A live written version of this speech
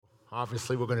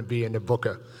Obviously, we're going to be in the book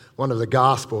of one of the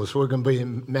Gospels. We're going to be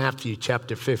in Matthew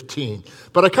chapter 15.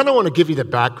 But I kind of want to give you the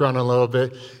background a little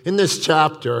bit. In this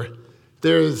chapter,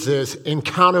 there's this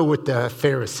encounter with the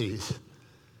Pharisees.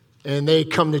 And they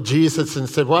come to Jesus and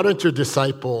said, why don't your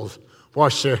disciples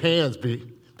wash their hands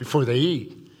before they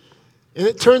eat? And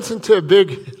it turns into a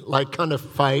big, kind of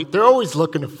fight. They're always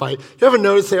looking to fight. You ever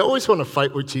notice they always want to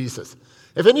fight with Jesus?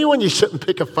 If anyone you shouldn't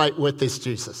pick a fight with, is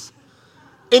Jesus.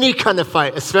 Any kind of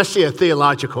fight, especially a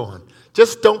theological one.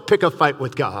 Just don't pick a fight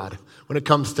with God when it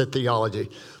comes to theology.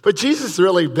 But Jesus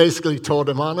really basically told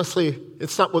him, honestly,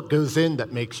 it's not what goes in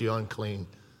that makes you unclean,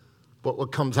 but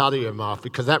what comes out of your mouth,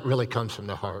 because that really comes from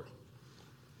the heart.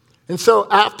 And so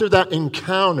after that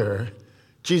encounter,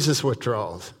 Jesus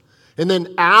withdraws. And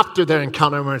then after that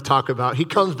encounter I'm going to talk about, he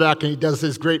comes back and he does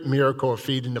this great miracle of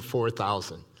feeding the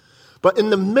 4,000. But in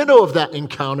the middle of that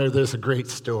encounter, there's a great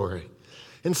story.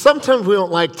 And sometimes we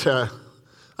don't like to,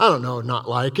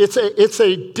 it's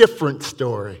a different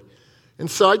story.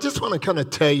 And so I just want to kind of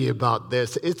tell you about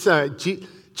this. It's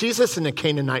Jesus and the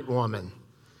Canaanite woman.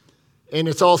 And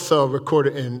it's also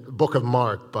recorded in the book of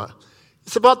Mark. But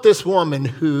it's about this woman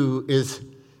who is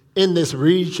in this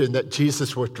region that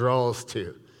Jesus withdraws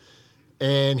to.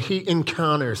 And he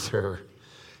encounters her.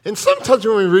 And sometimes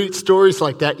when we read stories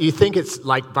like that, you think it's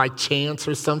like by chance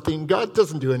or something. God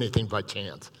doesn't do anything by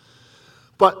chance.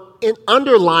 But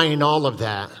underlying all of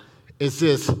that is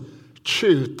this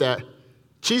truth that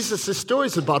Jesus' story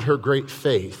is about her great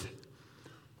faith.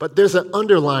 But there's an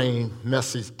underlying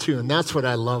message too, and that's what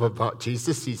I love about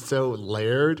Jesus. He's so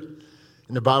layered,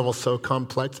 and the Bible's so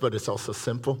complex, but it's also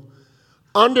simple.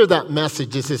 Under that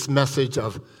message is this message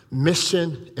of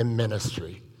mission and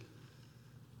ministry.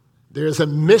 There's a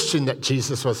mission that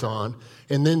Jesus was on,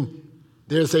 and then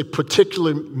there's a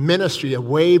particular ministry, a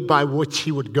way by which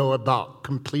he would go about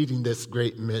completing this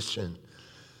great mission.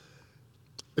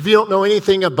 If you don't know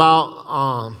anything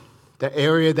about the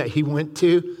area that he went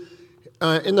to,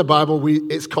 in the Bible,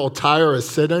 it's called Tyre or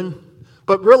Sidon.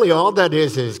 But really all that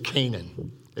is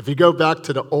Canaan. If you go back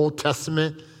to the Old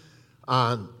Testament,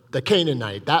 the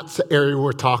Canaanite, that's the area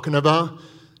we're talking about.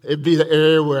 It'd be the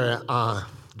area where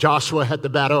Joshua had the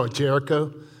battle of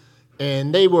Jericho.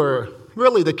 And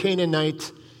the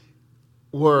Canaanites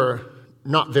were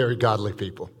not very godly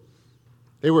people.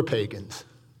 They were pagans,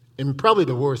 and probably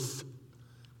the worst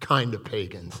kind of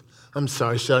pagans. I'm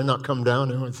sorry, should I not come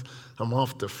down? I'm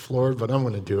off the floor, but I'm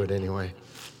going to do it anyway.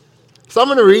 So I'm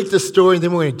going to read the story, and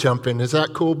then we're going to jump in. Is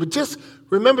that cool? But just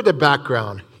remember the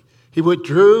background. He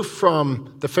withdrew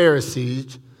from the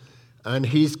Pharisees, and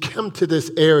he's come to this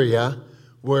area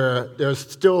where there's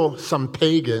still some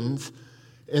pagans,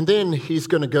 and then he's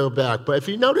going to go back. But if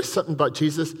you notice something about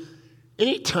Jesus,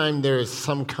 anytime there is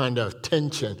some kind of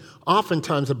tension,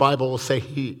 oftentimes the Bible will say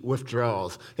he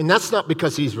withdraws. And that's not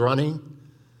because he's running.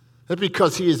 That's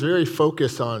because he is very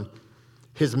focused on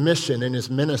his mission and his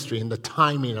ministry and the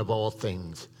timing of all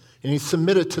things. And he's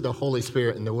submitted to the Holy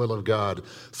Spirit and the will of God.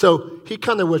 So he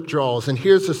kind of withdraws. And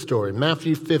here's the story.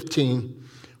 Matthew 15,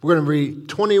 we're going to read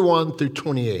 21 through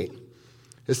 28.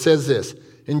 It says this,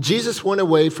 and Jesus went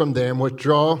away from there and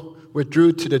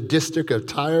withdrew to the district of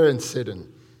Tyre and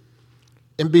Sidon.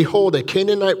 And behold, a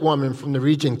Canaanite woman from the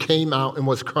region came out and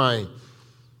was crying,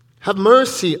 have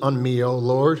mercy on me, O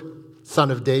Lord, Son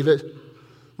of David.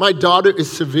 My daughter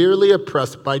is severely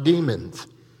oppressed by demons.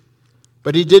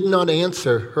 But he did not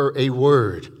answer her a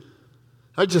word.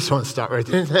 I just want to stop right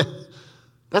there.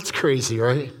 That's crazy,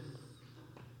 right?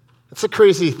 That's a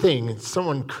crazy thing. It's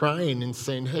someone crying and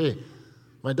saying, hey,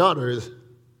 my daughter is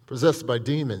possessed by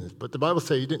demons. But the Bible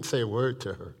says he didn't say a word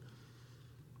to her.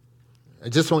 I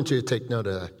just want you to take note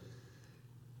of that.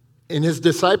 And his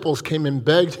disciples came and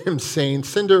begged him, saying,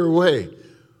 send her away,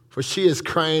 for she is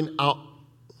crying out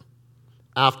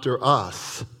after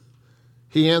us.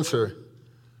 He answered,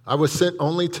 I was sent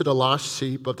only to the lost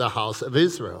sheep of the house of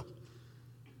Israel.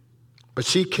 But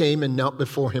she came and knelt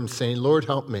before him, saying, Lord,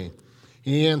 help me.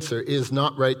 He answered, it is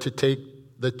not right to take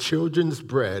the children's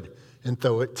bread and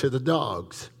throw it to the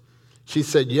dogs. She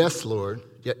said, yes, Lord,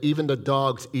 yet even the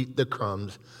dogs eat the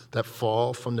crumbs that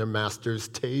fall from their master's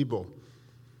table.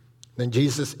 Then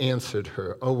Jesus answered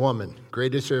her, O woman,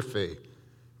 great is your faith.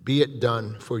 Be it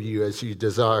done for you as you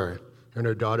desire. And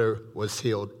her daughter was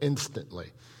healed instantly.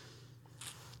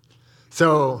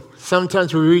 So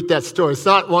sometimes we read that story. It's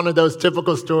not one of those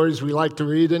typical stories we like to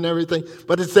read and everything,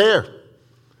 but it's there.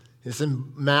 It's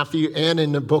in Matthew and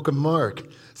in the book of Mark.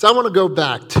 So I want to go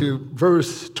back to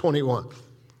verse 21.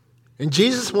 And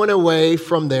Jesus went away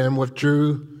from there and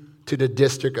withdrew to the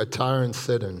district of Tyre and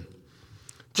Sidon.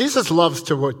 Jesus loves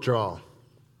to withdraw,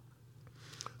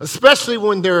 especially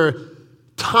when there are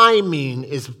timing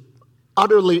is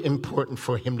utterly important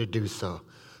for him to do so.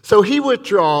 So he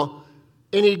withdraws,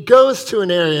 and he goes to an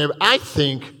area, I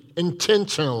think,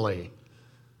 intentionally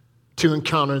to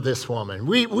encounter this woman.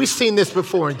 We've seen this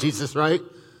before in Jesus, right?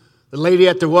 The lady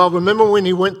at the well. Remember when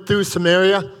he went through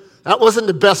Samaria? That wasn't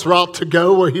the best route to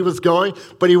go where he was going,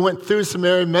 but he went through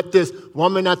Samaria, met this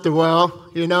woman at the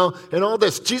well, and all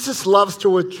this. Jesus loves to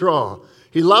withdraw.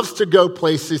 He loves to go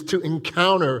places to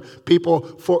encounter people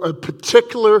for a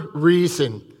particular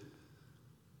reason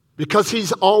because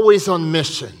he's always on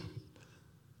mission.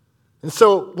 And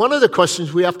so one of the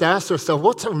questions we have to ask ourselves,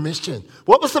 what's our mission?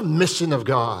 What was the mission of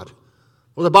God?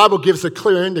 Well, the Bible gives a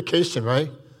clear indication, right?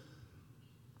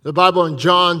 The Bible in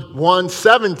John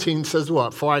 1:17 says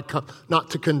what? For I come not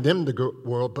to condemn the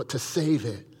world, but to save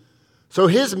it. So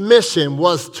his mission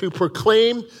was to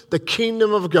proclaim the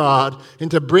kingdom of God and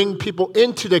to bring people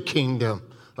into the kingdom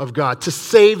of God, to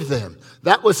save them.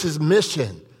 That was his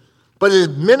mission. But his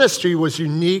ministry was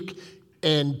unique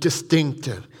and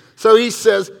distinctive. So he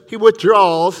says he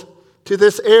withdraws to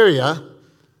this area,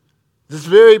 this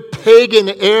very pagan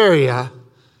area,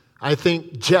 I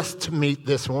think, just to meet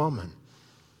this woman.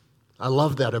 I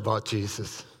love that about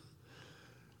Jesus.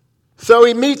 So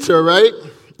he meets her, right?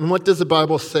 And what does the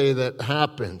Bible say that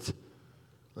happens?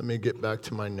 Let me get back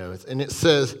to my notes. And it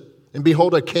says, and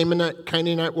behold, a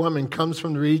Canaanite woman comes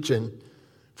from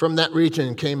that region,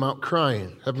 and came out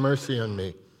crying, have mercy on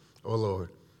me, O Lord,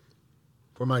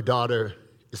 for my daughter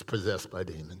is possessed by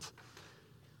demons.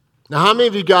 Now, how many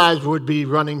of you guys would be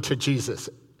running to Jesus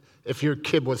if your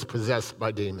kid was possessed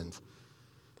by demons?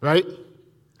 Right?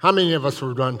 How many of us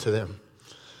would run to them?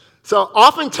 So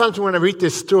oftentimes when I read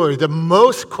this story, the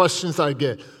most questions I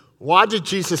get, why did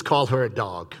Jesus call her a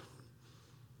dog?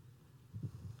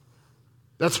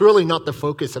 That's really not the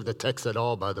focus of the text at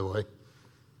all, by the way.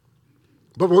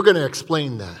 But we're going to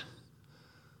explain that.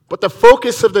 But the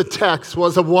focus of the text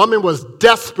was a woman was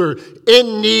desperate,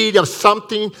 in need of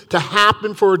something to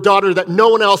happen for her daughter that no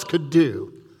one else could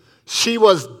do. She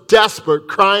was desperate,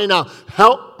 crying out,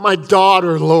 help my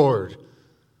daughter, Lord.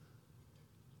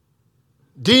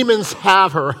 Demons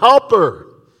have her, help her.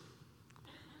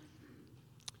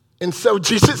 And so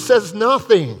Jesus says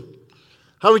nothing.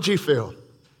 How would you feel?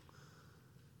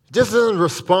 He just doesn't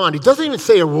respond. He doesn't even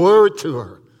say a word to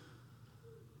her.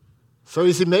 So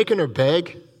is he making her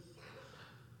beg?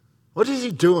 What is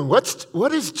he doing?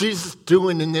 What is Jesus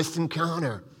doing in this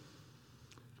encounter?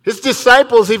 His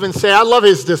disciples even say, I love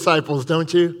his disciples,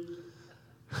 don't you?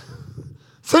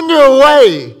 Send her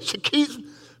away. She keeps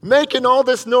making all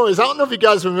this noise. I don't know if you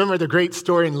guys remember the great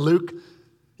story in Luke,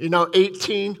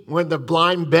 18, when the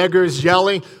blind beggar is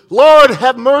yelling, Lord,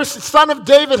 have mercy, Son of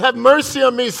David, have mercy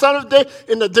on me, Son of David.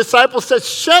 And the disciple says,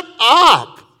 shut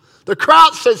up. The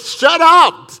crowd says, shut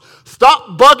up.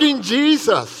 Stop bugging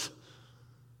Jesus.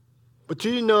 But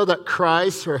do you know that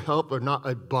cries for help are not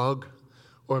a bug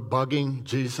or bugging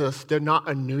Jesus? They're not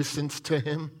a nuisance to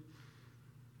him.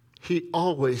 He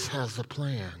always has a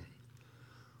plan.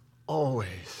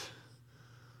 Always.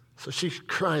 So she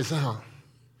cries out.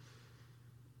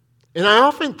 And I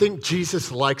often think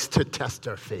Jesus likes to test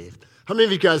our faith. How many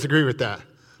of you guys agree with that?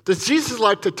 Does Jesus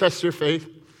like to test your faith?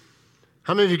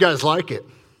 How many of you guys like it?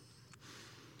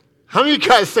 How many of you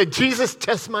guys said, Jesus,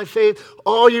 test my faith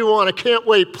all you want. I can't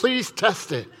wait. Please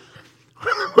test it.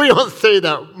 We don't say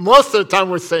that. Most of the time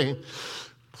we're saying,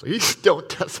 please don't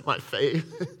test my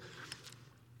faith.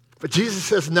 But Jesus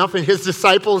says nothing. His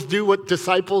disciples do what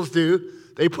disciples do.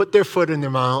 They put their foot in their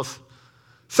mouths.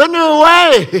 Send her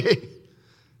away.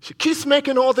 She keeps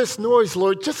making all this noise,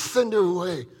 Lord. Just send her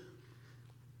away.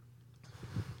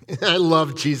 And I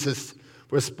love Jesus'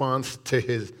 response to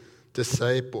his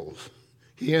disciples.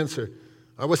 He answered,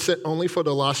 I was sent only for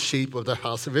the lost sheep of the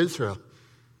house of Israel.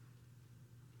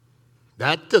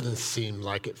 That doesn't seem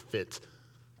like it fits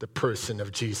the person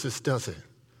of Jesus, does it?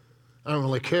 I don't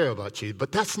really care about you.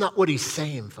 But that's not what he's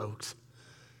saying, folks.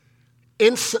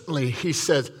 Instantly, he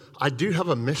says, I do have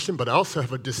a mission, but I also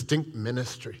have a distinct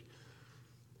ministry.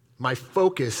 My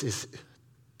focus is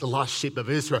the lost sheep of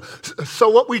Israel. So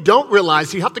what we don't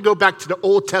realize, you have to go back to the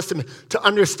Old Testament to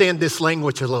understand this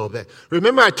language a little bit.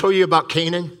 Remember I told you about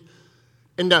Canaan?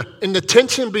 In the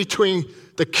tension between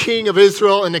the king of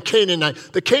Israel and the Canaanites.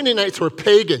 The Canaanites were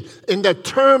pagan. And the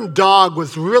term dog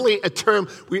was really a term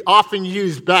we often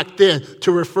used back then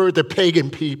to refer to pagan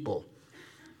people.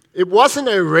 It wasn't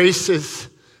a racist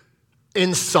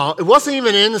insult. It wasn't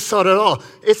even an insult at all.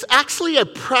 It's actually a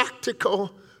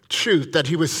practical truth that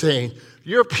he was saying.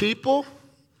 Your people,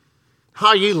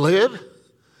 how you live,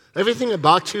 everything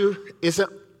about you is in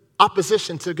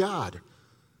opposition to God.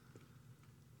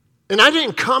 And I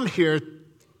didn't come here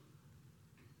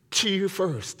to you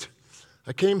first.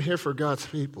 I came here for God's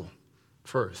people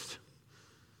first.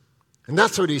 And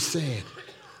that's what he's saying.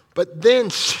 But then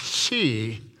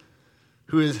she,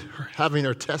 who is having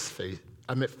her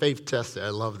faith tested, I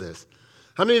love this.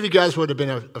 How many of you guys would have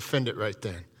been offended right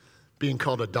then, being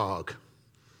called a dog?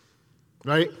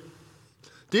 Right?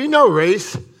 Do you know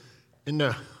race in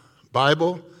the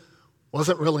Bible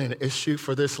wasn't really an issue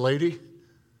for this lady?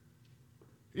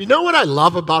 You know what I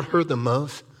love about her the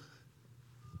most?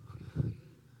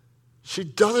 She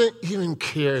doesn't even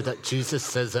care that Jesus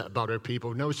says that about her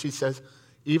people. No, she says,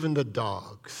 even the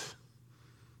dogs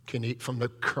can eat from the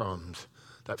crumbs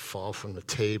that fall from the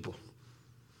table.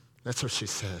 That's what she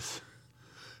says.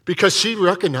 Because she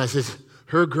recognizes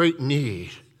her great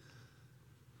need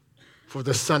for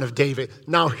the Son of David.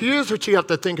 Now, here's what you have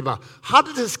to think about. How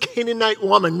did this Canaanite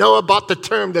woman know about the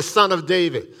term, the Son of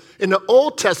David? In the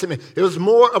Old Testament, it was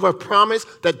more of a promise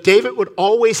that David would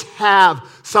always have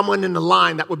someone in the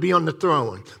line that would be on the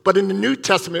throne. But in the New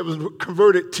Testament, it was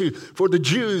converted for the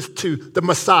Jews to the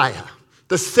Messiah,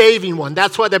 the saving one.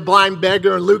 That's why the blind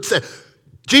beggar in Luke said,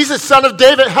 Jesus, Son of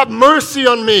David, have mercy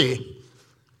on me.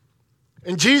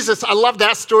 And Jesus, I love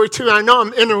that story too. I know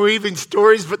I'm interweaving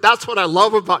stories, but that's what I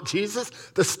love about Jesus,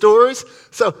 the stories.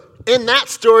 So in that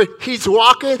story, he's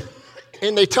walking,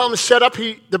 and they tell him to shut up.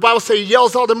 The Bible says he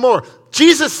yells all the more,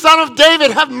 Jesus, Son of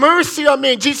David, have mercy on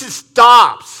me. And Jesus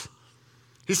stops.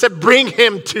 He said, bring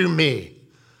him to me.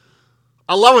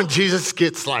 I love when Jesus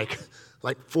gets like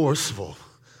forceful.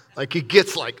 Like he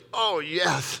gets like, oh,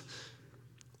 yes.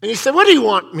 And he said, what do you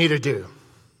want me to do?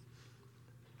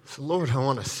 I said, Lord, I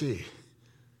want to see.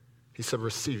 He said,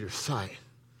 receive your sight.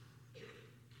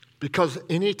 Because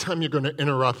anytime you're going to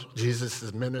interrupt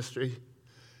Jesus' ministry,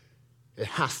 it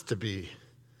has to be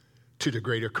to the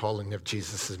greater calling of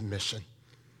Jesus' mission,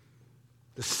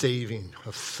 the saving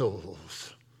of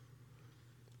souls.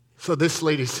 So this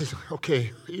lady says,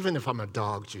 okay, even if I'm a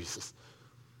dog, Jesus,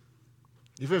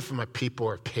 even if my people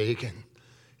are pagan,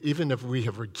 even if we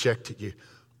have rejected you,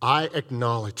 I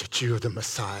acknowledge that you are the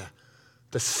Messiah,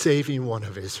 the saving one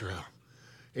of Israel.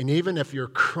 And even if your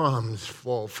crumbs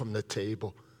fall from the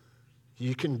table,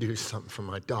 you can do something for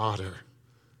my daughter.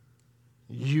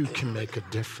 You can make a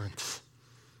difference.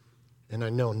 And I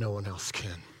know no one else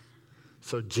can.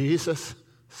 So Jesus,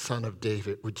 Son of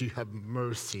David, would you have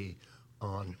mercy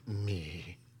on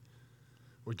me?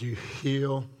 Would you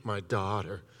heal my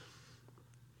daughter?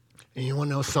 And you want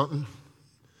to know something?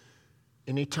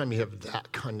 Anytime you have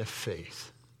that kind of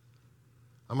faith,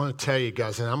 I'm going to tell you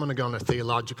guys, and I'm going to go on a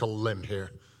theological limb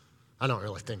here. I don't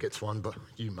really think it's one, but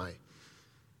you might.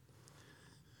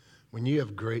 When you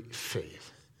have great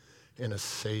faith in a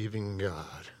saving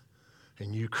God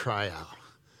and you cry out,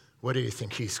 what do you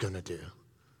think he's going to do?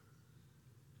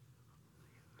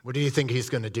 What do you think he's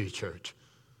going to do, church?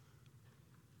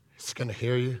 He's going to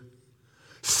hear you?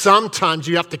 Sometimes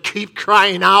you have to keep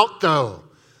crying out, though.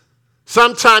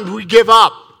 Sometimes we give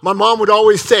up. My mom would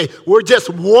always say, we're just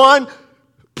one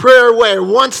prayer away,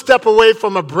 one step away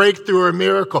from a breakthrough or a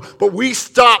miracle. But we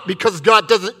stop because God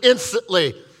doesn't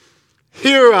instantly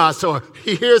hear us, or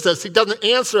he hears us, he doesn't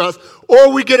answer us,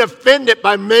 or we get offended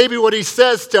by maybe what he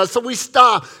says to us, so we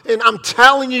stop. And I'm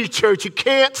telling you, church, you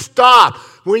can't stop.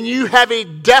 When you have a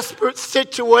desperate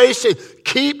situation,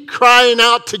 keep crying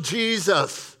out to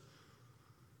Jesus.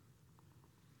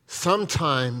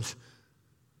 Sometimes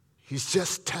he's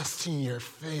just testing your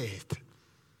faith.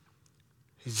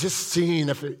 He's just seeing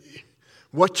if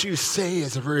what you say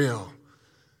is real.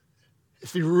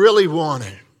 If you really want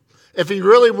it. If you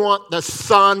really want the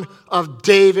Son of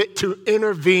David to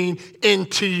intervene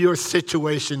into your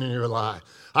situation in your life.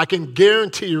 I can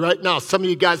guarantee you right now, some of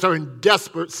you guys are in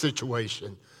desperate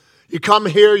situation. You come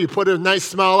here, you put a nice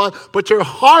smile on, but your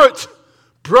heart's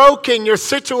broken. Your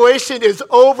situation is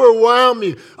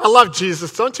overwhelming. I love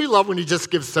Jesus. Don't you love when he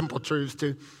just gives simple truths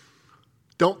too?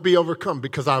 Don't be overcome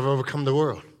because I've overcome the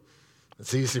world.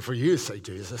 It's easy for you to say,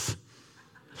 Jesus.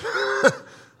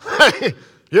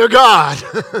 You're God.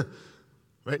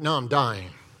 Right now I'm dying.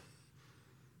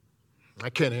 I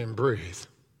can't even breathe.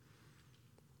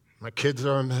 My kids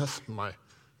are a mess. My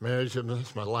marriage is a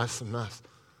mess. My life's a mess.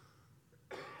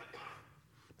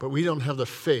 But we don't have the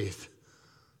faith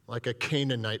like a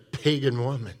Canaanite pagan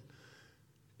woman.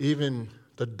 Even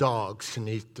the dogs can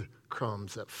eat the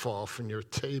crumbs that fall from your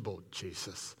table,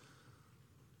 Jesus.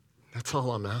 That's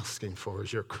all I'm asking for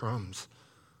is your crumbs.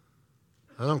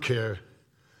 I don't care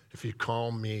if you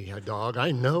call me a dog.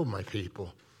 I know my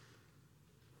people.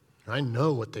 I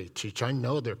know what they teach. I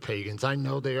know they're pagans. I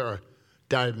know they are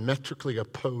diametrically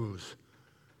opposed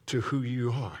to who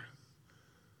you are.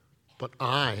 But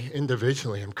I,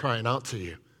 individually, am crying out to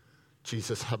you.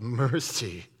 Jesus, have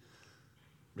mercy,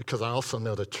 because I also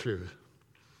know the truth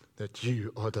that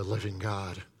you are the living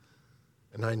God,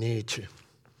 and I need you.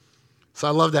 So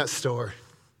I love that story.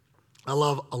 I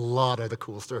love a lot of the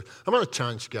cool stories. I'm going to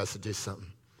challenge you guys to do something.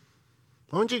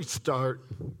 Why don't you start?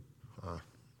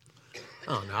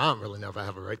 I don't really know if I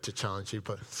have a right to challenge you,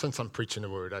 but since I'm preaching the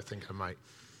word, I think I might.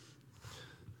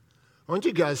 I want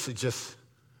you guys to just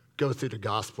go through the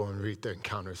gospel and read the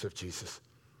encounters of Jesus.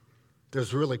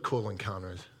 There's really cool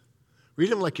encounters.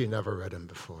 Read them like you never read them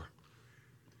before.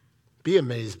 Be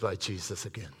amazed by Jesus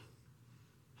again.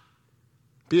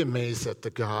 Be amazed at the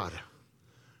God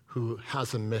who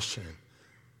has a mission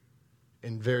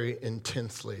and very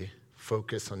intensely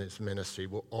focused on his ministry,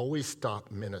 will always stop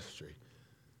ministry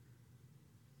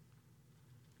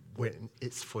when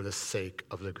it's for the sake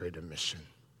of the greater mission.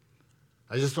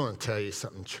 I just want to tell you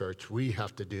something, church. We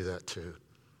have to do that too.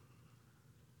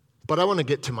 But I want to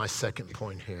get to my second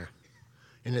point here,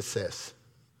 and it's this.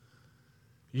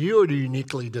 You are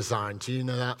uniquely designed, do you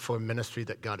know that, for a ministry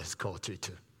that God has called you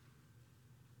to?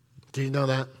 Do you know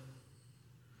that?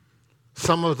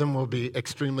 Some of them will be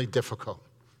extremely difficult,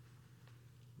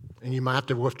 and you might have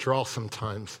to withdraw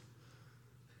sometimes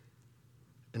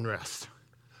and rest.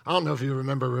 I don't know if you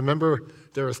remember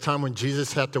there was a time when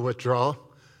Jesus had to withdraw.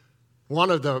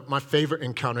 One of my favorite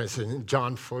encounters in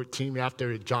John 14,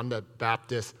 after John the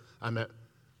Baptist, I'm at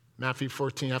Matthew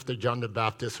 14, after John the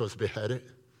Baptist was beheaded.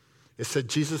 It said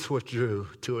Jesus withdrew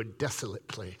to a desolate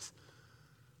place.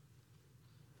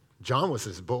 John was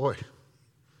his boy.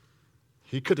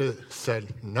 He could have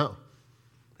said no.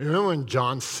 Remember when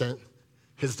John sent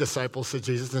his disciples to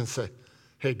Jesus and said,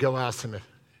 hey, go ask him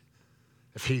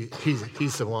if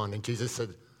he's the one. And Jesus said,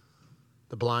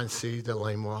 the blind see, the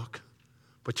lame walk.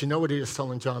 But you know what he was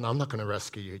telling John? I'm not going to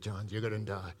rescue you, John. You're going to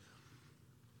die.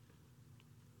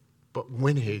 But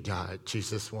when he died,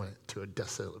 Jesus went to a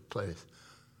desolate place.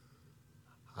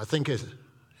 I think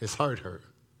his heart hurt.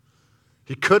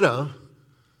 He could have,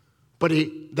 but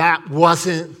that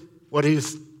wasn't what he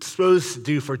was supposed to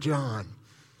do for John.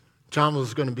 John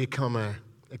was going to become an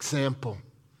example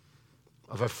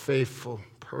of a faithful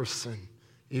person,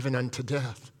 even unto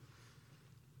death.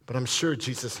 But I'm sure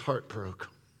Jesus' heart broke.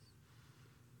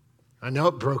 I know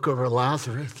it broke over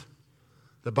Lazarus.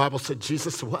 The Bible said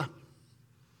Jesus wept.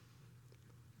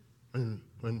 When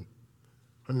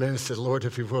Mary said, Lord,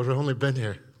 if you would have only been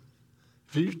here,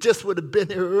 if you just would have been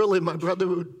here early, my brother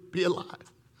would be alive.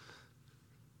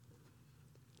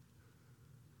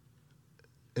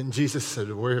 And Jesus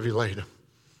said, where have you laid him?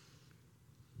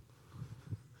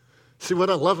 See, what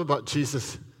I love about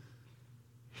Jesus,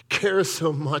 he cares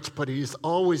so much, but he's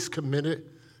always committed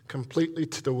completely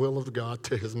to the will of God,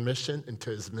 to his mission, and to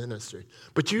his ministry.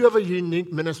 But you have a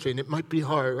unique ministry, and it might be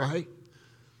hard, right?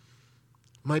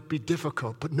 Might be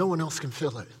difficult, but no one else can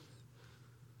fill it.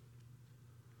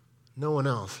 No one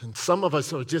else. And some of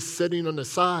us are just sitting on the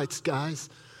sides, guys.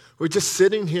 We're just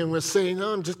sitting here and we're saying,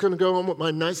 no, I'm just going to go on with my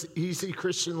nice, easy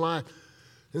Christian life.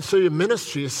 And so your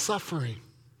ministry is suffering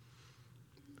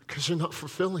because you're not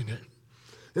fulfilling it.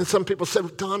 And some people say,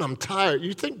 Don, I'm tired.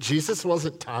 You think Jesus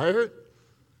wasn't tired?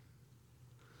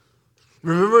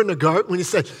 Remember in the garden when he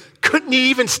said, couldn't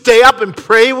he even stay up and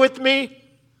pray with me?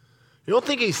 You don't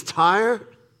think he's tired?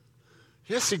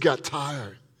 Yes, he got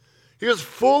tired. He was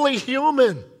fully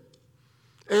human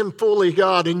and fully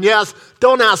God. And yes,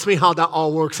 don't ask me how that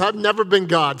all works. I've never been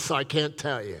God, so I can't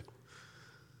tell you.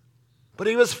 But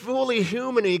he was fully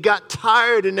human. He got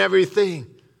tired and everything.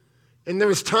 And there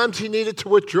was times he needed to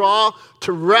withdraw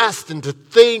to rest and to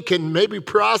think and maybe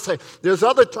process. There's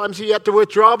other times he had to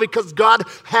withdraw because God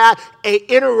had an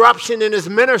interruption in his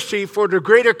ministry for the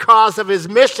greater cause of his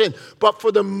mission. But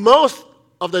for the most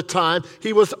of the time,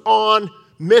 he was on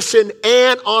mission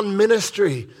and on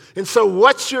ministry. And so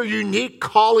what's your unique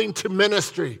calling to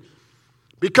ministry?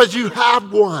 Because you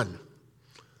have one.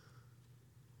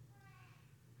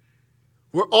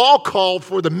 We're all called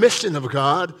for the mission of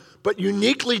God, but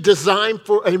uniquely designed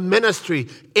for a ministry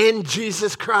in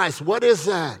Jesus Christ. What is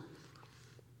that?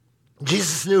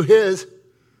 Jesus knew his.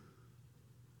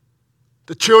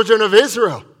 The children of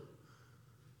Israel.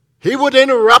 He would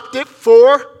interrupt it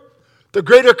for the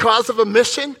greater cause of a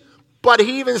mission, but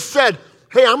he even said,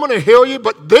 hey, I'm going to heal you,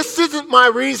 but this isn't my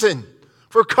reason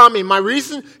for coming. My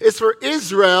reason is for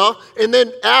Israel, and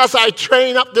then as I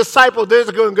train up disciples, they're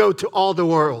going to go to all the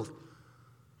world.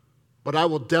 But I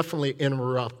will definitely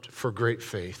interrupt for great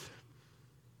faith,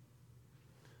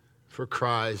 for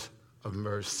cries of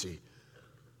mercy,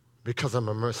 because I'm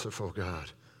a merciful God.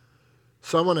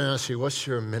 So I want to ask you, what's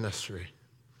your ministry?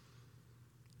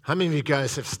 How many of you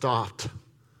guys have stopped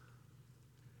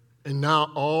And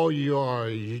now all you are,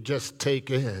 you just take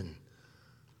in,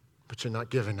 but you're not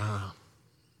giving out.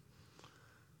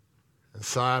 And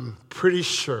so I'm pretty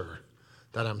sure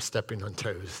that I'm stepping on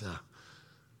toes now.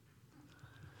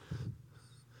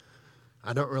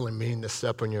 I don't really mean to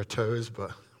step on your toes,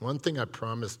 but one thing I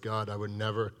promised God, I would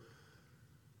never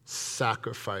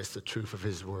sacrifice the truth of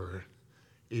his word,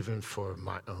 even for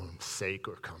my own sake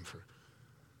or comfort.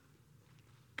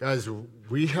 Guys,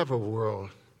 we have a world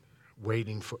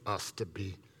waiting for us to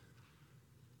be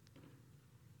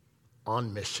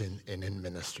on mission and in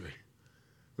ministry.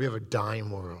 We have a dying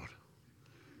world.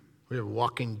 We have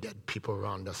walking dead people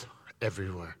around us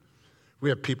everywhere. We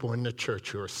have people in the church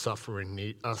who are suffering,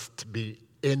 need us to be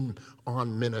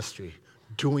on ministry,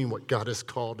 doing what God has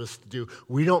called us to do.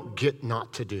 We don't get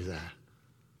not to do that.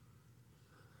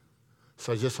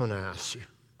 So I just want to ask you,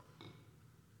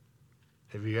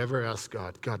 have you ever asked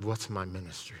God, God, what's my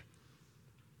ministry?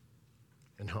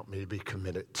 And help me to be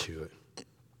committed to it.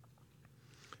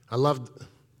 I love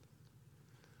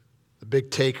the big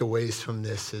takeaways from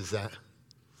this is that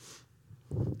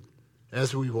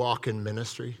as we walk in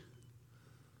ministry,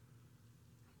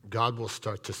 God will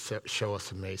start to show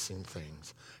us amazing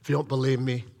things. If you don't believe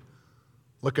me,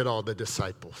 look at all the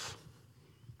disciples.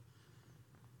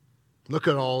 Look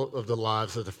at all of the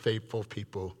lives of the faithful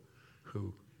people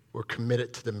who were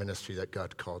committed to the ministry that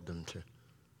God called them to.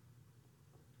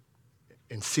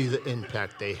 And see the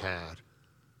impact they had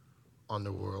on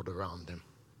the world around them.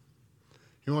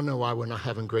 You want to know why we're not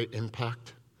having great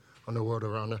impact on the world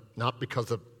around us? Not because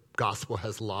the gospel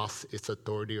has lost its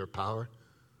authority or power.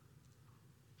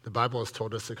 The Bible has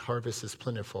told us the harvest is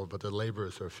plentiful, but the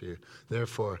laborers are few.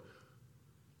 Therefore,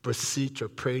 beseech or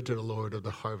pray to the Lord of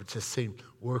the harvest to send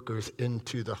workers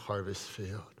into the harvest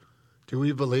field. Do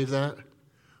we believe that?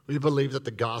 We believe that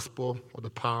the gospel or the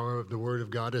power of the word of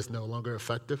God is no longer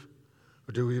effective?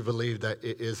 Or do we believe that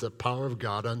it is the power of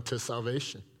God unto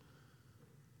salvation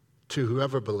to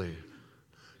whoever believes?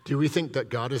 Do we think that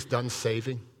God is done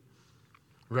saving,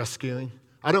 rescuing?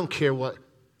 I don't care what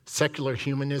secular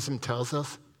humanism tells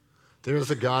us. There is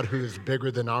a God who is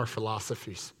bigger than our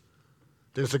philosophies.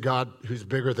 There's a God who's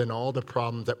bigger than all the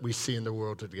problems that we see in the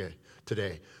world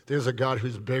today. There's a God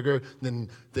who's bigger than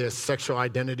this sexual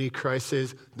identity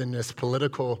crisis, than this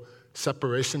political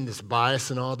separation, this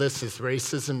bias and all this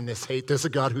racism and this hate. There's a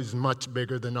God who's much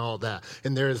bigger than all that.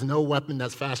 And there is no weapon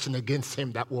that's fashioned against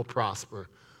him that will prosper.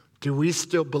 Do we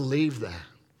still believe that?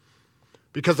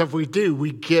 Because if we do,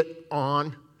 we get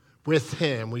on with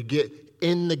him. We get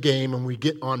in the game and we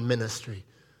get on ministry.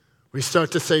 We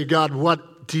start to say, God,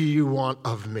 what do you want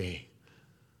of me?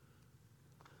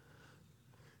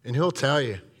 And he'll tell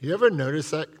you. You ever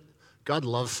notice that? God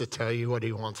loves to tell you what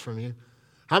he wants from you.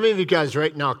 How many of you guys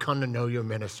right now come to know your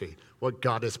ministry, what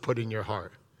God has put in your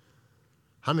heart?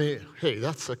 How many? Hey,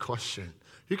 that's a question.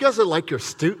 You guys are like your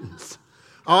students.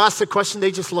 I'll ask the question,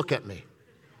 they just look at me.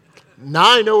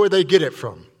 Now I know where they get it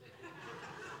from.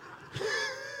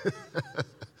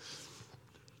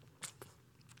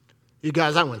 You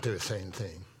guys, I went through the same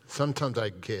thing. Sometimes I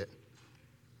get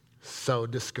so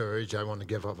discouraged, I want to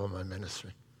give up on my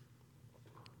ministry.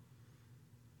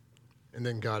 And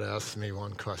then God asked me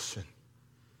one question.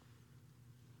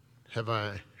 Have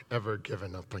I ever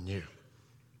given up on you?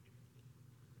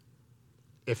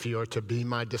 If you are to be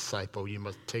my disciple, you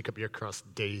must take up your cross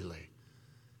daily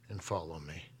and follow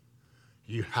me.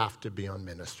 You have to be on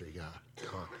ministry,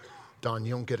 God. Don,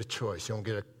 you don't get a choice. You don't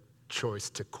get a choice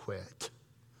to quit,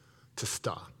 to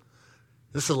stop.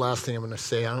 This is the last thing I'm going to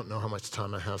say. I don't know how much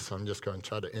time I have, so I'm just going to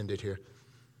try to end it here.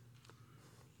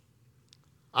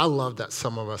 I love that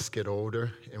some of us get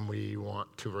older and we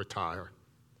want to retire.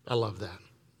 I love that.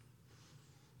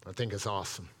 I think it's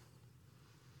awesome.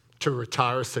 To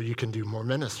retire so you can do more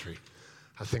ministry.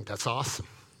 I think that's awesome.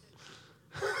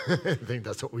 I think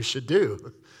that's what we should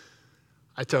do.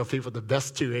 I tell people the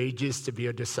best 2 ages to be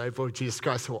a disciple of Jesus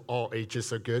Christ, well, all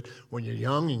ages are good. When you're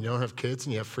young and you don't have kids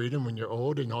and you have freedom, when you're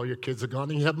old and all your kids are gone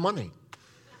and you have money.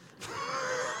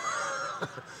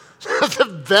 That's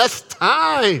the best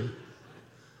time.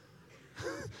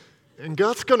 And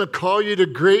God's going to call you to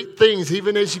great things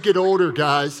even as you get older,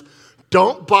 guys.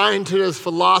 Don't buy into this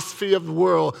philosophy of the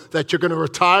world that you're going to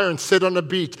retire and sit on the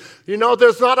beach. You know, there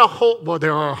are a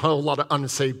whole lot of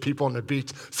unsaved people on the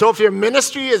beach. So if your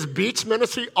ministry is beach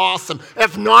ministry, awesome.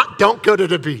 If not, don't go to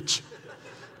the beach.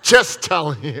 Just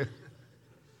telling you.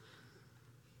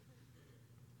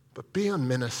 But be on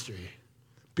ministry.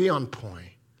 Be on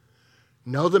point.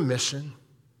 Know the mission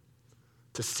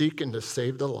to seek and to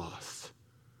save the lost.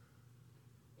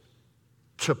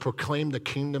 To proclaim the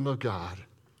kingdom of God.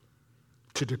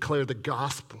 To declare the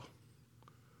gospel,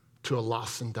 to to a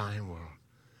lost and dying world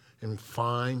and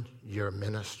find your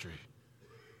ministry.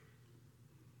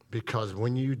 Because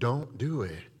when you don't do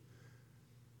it,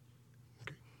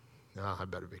 I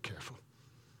better be careful.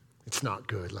 It's not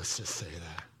good, let's just say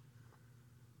that.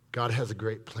 God has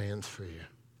great plans for you.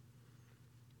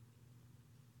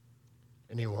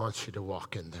 And he wants you to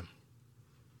walk in them.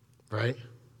 Right?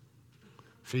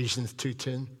 Ephesians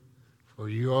 2:10. For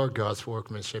you are God's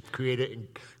workmanship, created in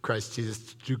Christ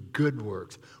Jesus to do good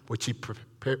works, which he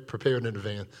prepared in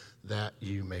advance that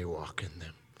you may walk in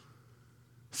them.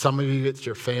 Some of you, it's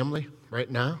your family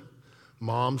right now.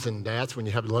 Moms and dads, when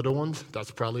you have little ones, that's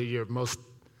probably your most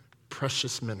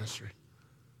precious ministry.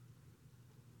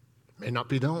 May not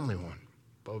be the only one,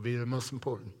 but will be the most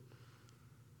important.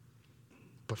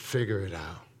 But figure it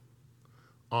out.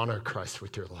 Honor Christ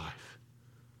with your life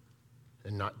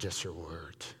and not just your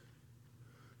words.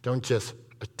 Don't just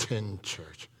attend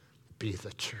church. Be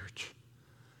the church.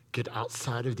 Get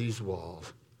outside of these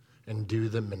walls and do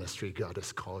the ministry God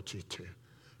has called you to.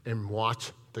 And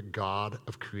watch the God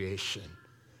of creation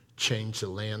change the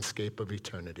landscape of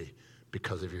eternity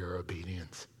because of your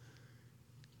obedience.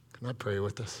 Can I pray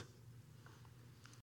with us?